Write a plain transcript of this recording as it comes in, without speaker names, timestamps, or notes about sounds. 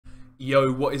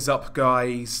Yo, what is up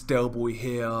guys, Delboy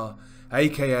here,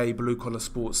 aka Blue Collar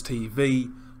Sports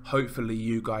TV. Hopefully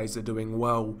you guys are doing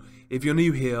well. If you're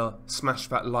new here, smash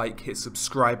that like, hit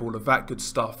subscribe, all of that good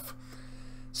stuff.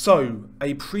 So,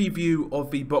 a preview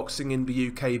of the boxing in the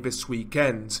UK this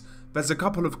weekend. There's a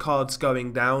couple of cards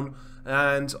going down,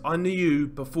 and I knew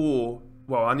beforehand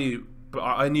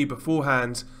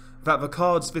that the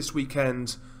cards this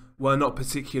weekend were not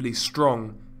particularly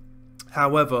strong.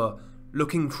 However,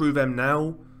 looking through them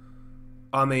now,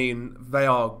 I mean, they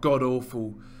are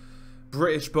god-awful.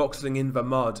 British boxing in the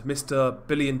mud. Mr.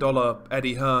 Billion-Dollar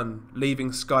Eddie Hearn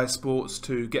leaving Sky Sports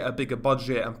to get a bigger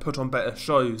budget and put on better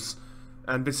shows.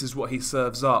 And this is what he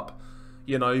serves up.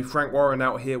 You know, Frank Warren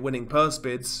out here winning purse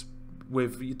bids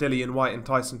with Dillian Whyte and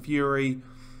Tyson Fury,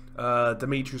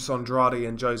 Demetrius Andrade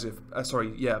and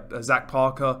Zach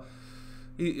Parker.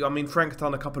 I mean, Frank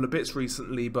done a couple of bits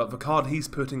recently, but the card he's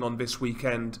putting on this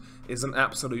weekend is an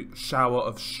absolute shower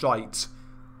of shite.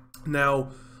 Now,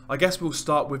 I guess we'll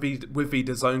start with the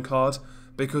DAZN card,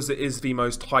 because it is the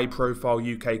most high-profile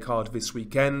UK card this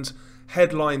weekend.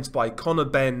 Headlined by Conor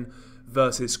Benn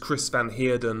versus Chris Van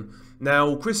Heerden.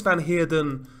 Now, Chris Van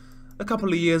Heerden, a couple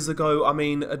of years ago, I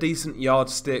mean, a decent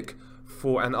yardstick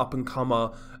for an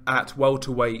up-and-comer at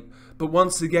welterweight. But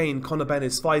once again, Conor Benn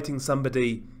is fighting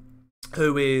somebody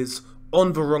who is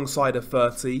on the wrong side of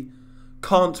 30,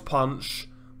 can't punch,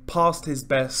 past his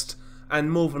best,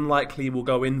 and more than likely will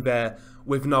go in there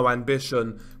with no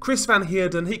ambition. Chris Van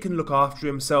Heerden, he can look after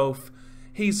himself.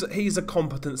 He's a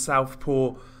competent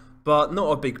southpaw, but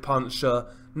not a big puncher,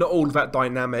 not all that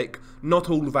dynamic, not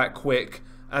all that quick,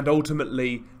 and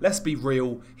ultimately, let's be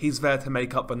real, he's there to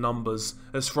make up the numbers,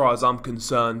 as far as I'm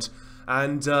concerned.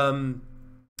 And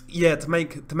yeah, to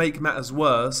make matters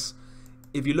worse,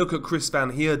 if you look at Chris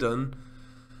Van Heerden,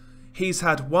 he's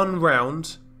had one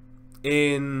round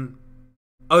in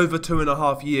over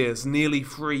 2.5 years, nearly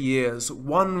 3 years.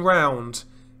 One round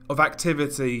of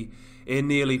activity in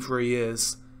nearly 3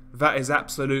 years. That is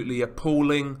absolutely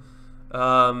appalling.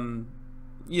 You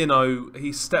know,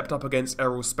 he stepped up against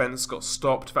Errol Spence, got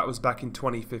stopped. That was back in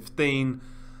 2015.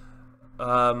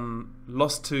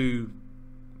 Lost to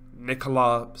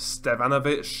Nikola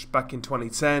Stevanovic back in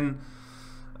 2010.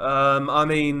 I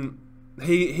mean,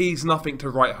 he's nothing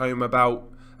to write home about.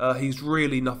 He's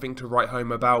really nothing to write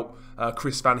home about,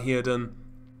 Chris Van Heerden.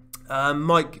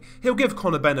 Mike, he'll give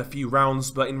Conor Benn a few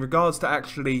rounds, but in regards to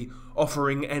actually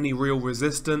offering any real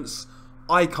resistance,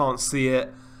 I can't see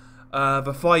it.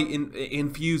 The fight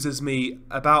infuses me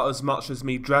about as much as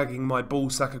me dragging my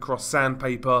ballsack across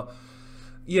sandpaper.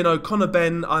 You know, Conor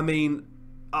Benn, I mean,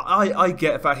 I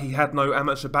get that he had no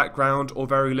amateur background or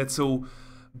very little,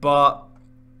 but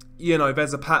you know,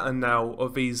 there's a pattern now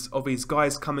of these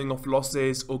guys coming off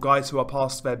losses, or guys who are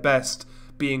past their best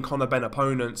being Conor Benn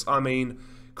opponents. I mean,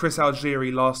 Chris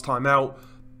Algieri last time out,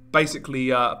 basically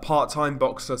part-time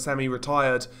boxer,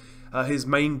 semi-retired. His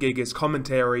main gig is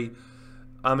commentary.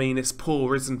 I mean, it's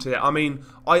poor, isn't it? I mean,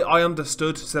 I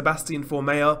understood Sebastian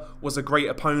Formella was a great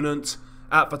opponent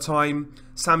at the time.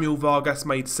 Samuel Vargas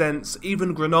made sense.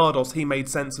 Even Granados, he made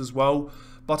sense as well.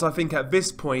 But I think at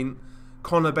this point,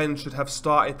 Conor Benn should have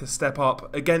started to step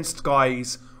up against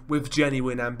guys with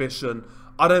genuine ambition.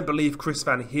 I don't believe Chris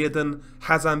Van Heerden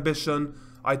has ambition.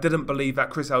 I didn't believe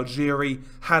that Chris Algieri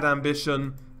had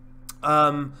ambition.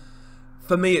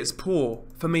 For me, it's poor.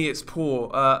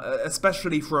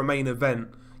 Especially for a main event.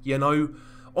 You know,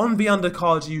 on the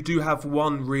undercard, you do have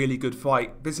one really good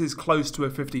fight. This is close to a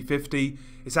 50-50.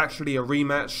 It's actually a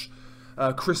rematch.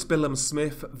 Chris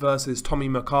Billam-Smith versus Tommy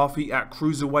McCarthy at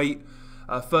cruiserweight.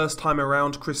 First time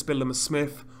around, Chris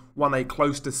Billam-Smith won a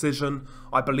close decision.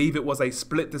 I believe it was a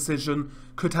split decision.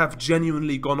 Could have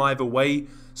genuinely gone either way.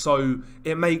 So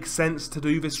it makes sense to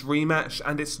do this rematch,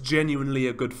 and it's genuinely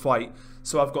a good fight.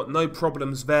 So I've got no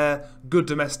problems there. Good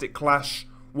domestic clash.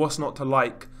 What's not to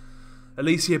like?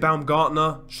 Alicia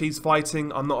Baumgartner, she's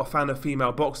fighting. I'm not a fan of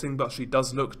female boxing, but she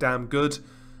does look damn good.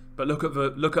 But look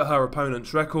at her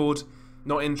opponent's record.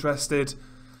 Not interested.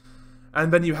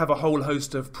 And then you have a whole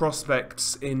host of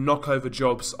prospects in knockover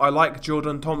jobs. I like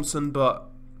Jordan Thompson, but,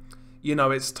 you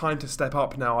know, it's time to step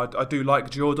up now. I do like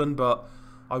Jordan, but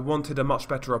I wanted a much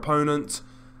better opponent.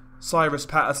 Cyrus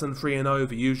Patterson, 3-0,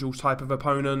 the usual type of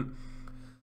opponent.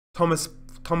 Thomas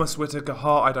Whittaker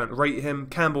Hart, I don't rate him.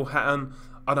 Campbell Hatton,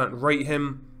 I don't rate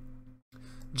him.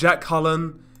 Jack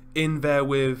Cullen in there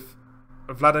with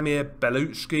Vladimir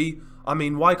Belutsky. I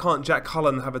mean, why can't Jack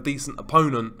Cullen have a decent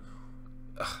opponent?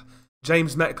 Ugh.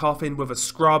 James Metcalf in with a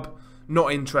scrub,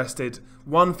 not interested.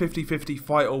 One 50-50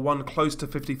 fight or one close to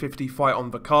 50-50 fight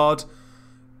on the card.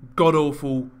 God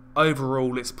awful,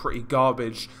 overall it's pretty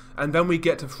garbage. And then we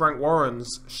get to Frank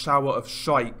Warren's shower of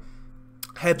shite,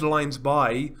 headlined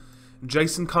by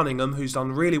Jason Cunningham, who's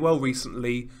done really well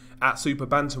recently at Super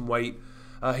Bantamweight.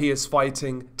 He is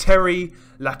fighting Terry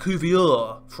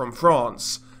Lacouvière from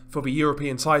France for the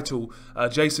European title.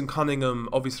 Jason Cunningham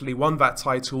obviously won that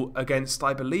title against,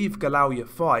 I believe, Galao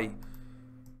Yafai.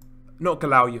 Not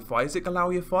Galao Yafai, is it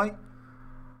Galao Yafai?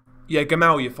 Yeah,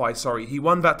 Gamal Yafai, sorry. He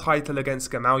won that title against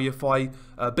Gamal Yafai,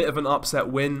 a bit of an upset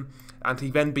win, and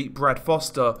he then beat Brad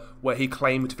Foster, where he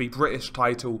claimed the British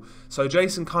title. So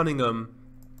Jason Cunningham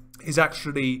is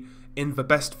actually in the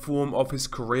best form of his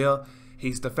career.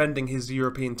 He's defending his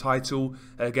European title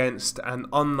against an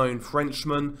unknown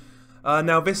Frenchman.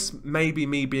 Now this may be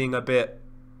me being a bit...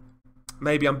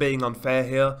 Maybe I'm being unfair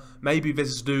here. Maybe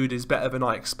this dude is better than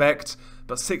I expect.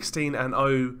 But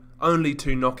 16-0, only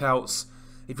 2 knockouts.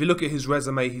 If you look at his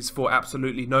resume, he's fought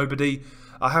absolutely nobody.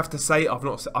 I have to say,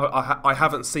 I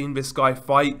haven't seen this guy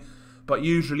fight. But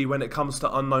usually when it comes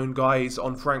to unknown guys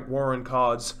on Frank Warren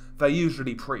cards, they're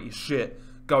usually pretty shit,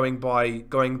 going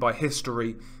by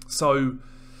history. So,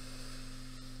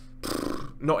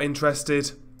 not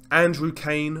interested. Andrew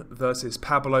Kane versus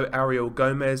Pablo Ariel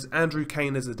Gomez. Andrew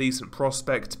Kane is a decent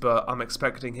prospect, but I'm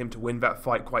expecting him to win that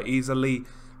fight quite easily.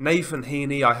 Nathan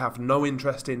Heaney, I have no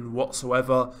interest in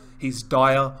whatsoever. He's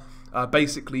dire,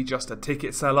 basically just a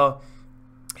ticket seller.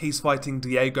 He's fighting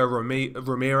Diego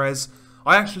Ramirez.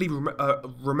 I actually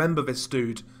remember this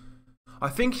dude. I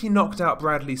think he knocked out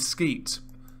Bradley Skeet.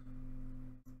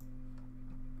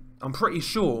 I'm pretty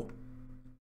sure.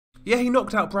 Yeah, he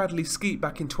knocked out Bradley Skeet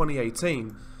back in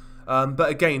 2018. But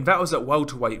again, that was at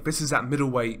welterweight. This is at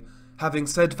middleweight. Having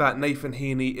said that, Nathan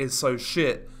Heaney is so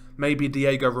shit, maybe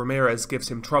Diego Ramirez gives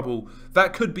him trouble.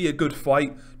 That could be a good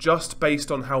fight, just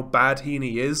based on how bad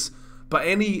Heaney is. But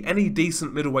any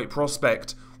decent middleweight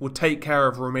prospect will take care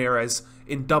of Ramirez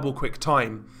in double quick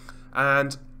time.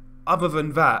 And other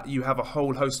than that, you have a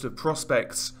whole host of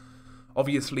prospects,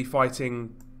 obviously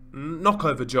fighting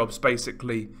knockover jobs,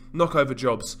 basically. Knockover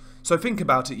jobs. So think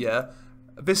about it, yeah?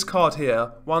 This card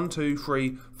here, 1, 2,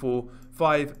 3, 4,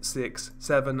 5, 6,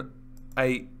 7,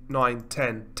 8, 9,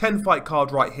 10. 10 fight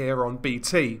card right here on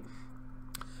BT.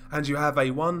 And you have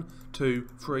a 1, 2,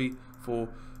 3, 4,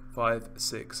 5,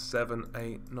 6, 7,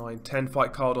 8, 9, 10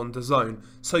 fight card on DAZN.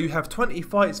 So you have 20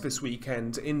 fights this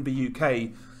weekend in the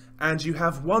UK, and you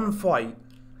have one fight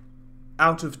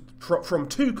out of from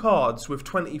 2 cards with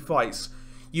 20 fights.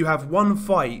 You have one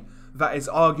fight that is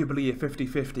arguably a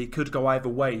 50-50, could go either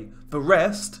way. The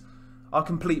rest are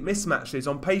complete mismatches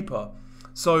on paper.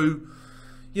 So,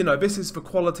 you know, this is for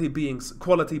quality being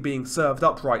served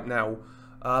up right now.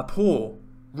 Poor.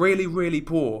 Really, really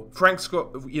poor. Frank's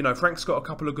got a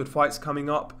couple of good fights coming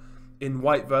up in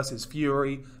White versus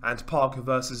Fury and Parker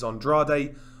versus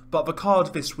Andrade, but the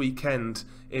card this weekend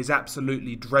is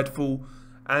absolutely dreadful,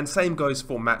 and same goes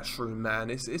for Matchroom, man.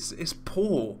 It's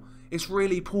poor. It's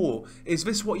really poor. Is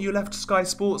this what you left Sky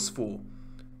Sports for?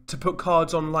 To put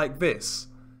cards on like this?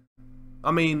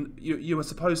 I mean, you were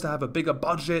supposed to have a bigger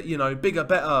budget, you know, bigger,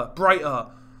 better, brighter,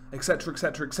 etc,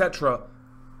 etc, etc.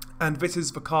 And this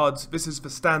is the cards, this is the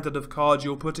standard of cards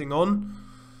you're putting on?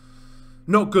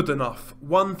 Not good enough.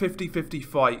 1 50-50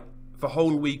 fight the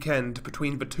whole weekend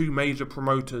between the 2 major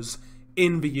promoters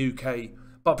in the UK.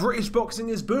 But British boxing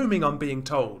is booming, I'm being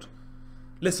told.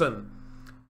 Listen,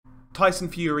 Tyson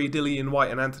Fury, Dillian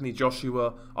White and Anthony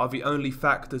Joshua are the only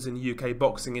factors in UK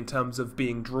boxing in terms of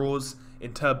being draws,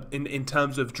 in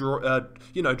terms of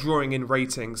drawing in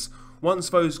ratings. Once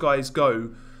those guys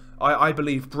go, I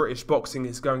believe British boxing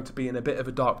is going to be in a bit of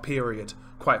a dark period,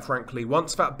 quite frankly.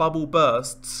 Once that bubble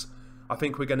bursts, I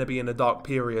think we're going to be in a dark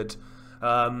period.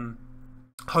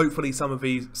 Hopefully some of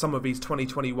these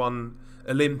 2021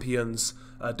 Olympians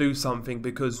do something,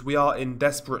 because we are in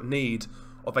desperate need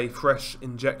of a fresh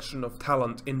injection of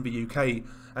talent in the UK.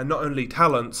 And not only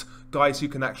talent, guys who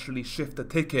can actually shift the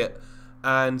ticket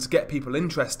and get people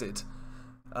interested.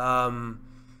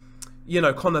 You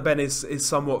know, Conor Benn is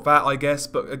somewhat that, I guess,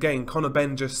 but again, Conor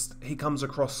Benn he comes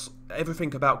across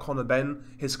everything about Conor Benn,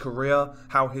 his career,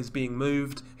 how he's being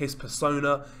moved, his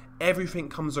persona, everything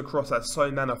comes across as so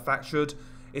manufactured.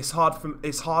 It's hard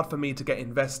for me to get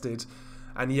invested,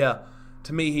 and yeah,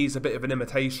 to me he's a bit of an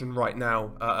imitation right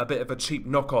now, a bit of a cheap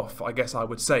knockoff, I guess I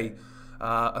would say,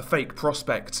 a fake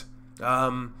prospect.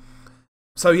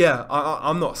 So yeah,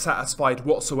 I'm not satisfied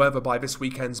whatsoever by this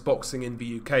weekend's boxing in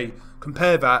the UK.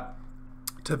 Compare that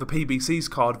to the PBC's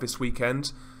card this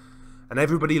weekend, and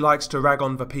everybody likes to rag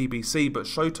on the PBC, but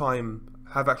Showtime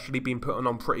have actually been putting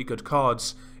on pretty good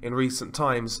cards in recent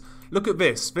times. Look at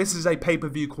this. This is a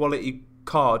pay-per-view quality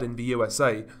card in the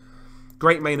USA.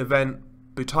 Great main event.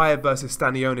 Butayev versus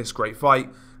Stanionis, great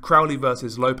fight. Crowley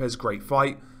versus Lopez, great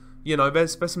fight. You know,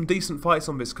 there's some decent fights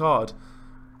on this card.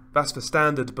 That's for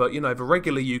standard, but, you know, the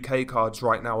regular UK cards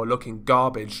right now are looking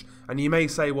garbage. And you may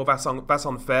say, well, that's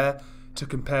unfair to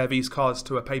compare these cards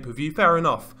to a pay-per-view. Fair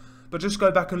enough. But just go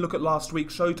back and look at last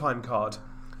week's Showtime card.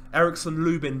 Erickson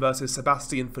Lubin versus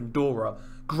Sebastian Fundora.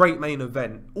 Great main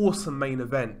event. Awesome main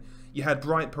event. You had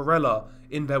Bryant Perella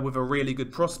in there with a really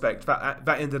good prospect.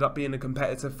 That ended up being a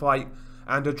competitive fight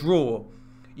and a draw.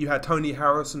 You had Tony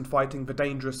Harrison fighting the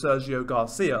dangerous Sergio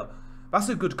Garcia. That's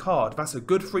a good card. That's a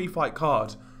good free fight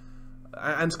card.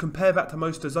 And compare that to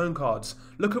most DAZN cards.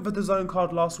 Look at the DAZN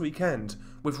card last weekend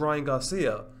with Ryan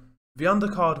Garcia. The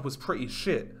undercard was pretty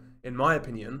shit, in my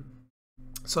opinion.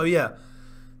 So yeah,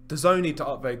 DAZN need to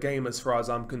up their game as far as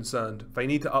I'm concerned. They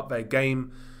need to up their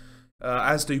game,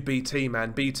 as do BT,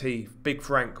 man. BT, Big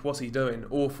Frank, what's he doing?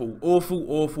 Awful, awful,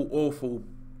 awful, awful.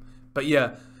 But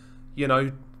yeah, you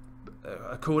know,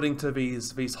 according to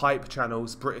these hype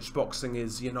channels, British boxing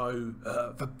is, you know,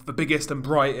 the biggest and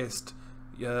brightest.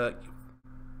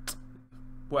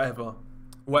 Whatever.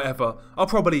 I'll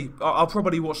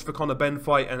probably watch the Conor Benn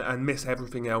fight and miss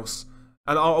everything else.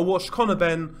 And I'll watch Conor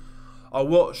Benn. I'll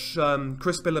watch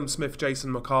Chris Billam-Smith,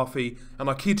 Jason McCarthy, and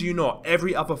I kid you not,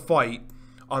 every other fight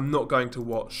I'm not going to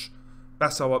watch.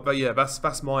 That's how. But yeah,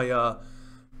 that's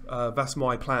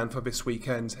my plan for this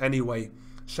weekend. Anyway,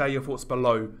 share your thoughts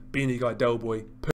below. Beanie Guy Delboy.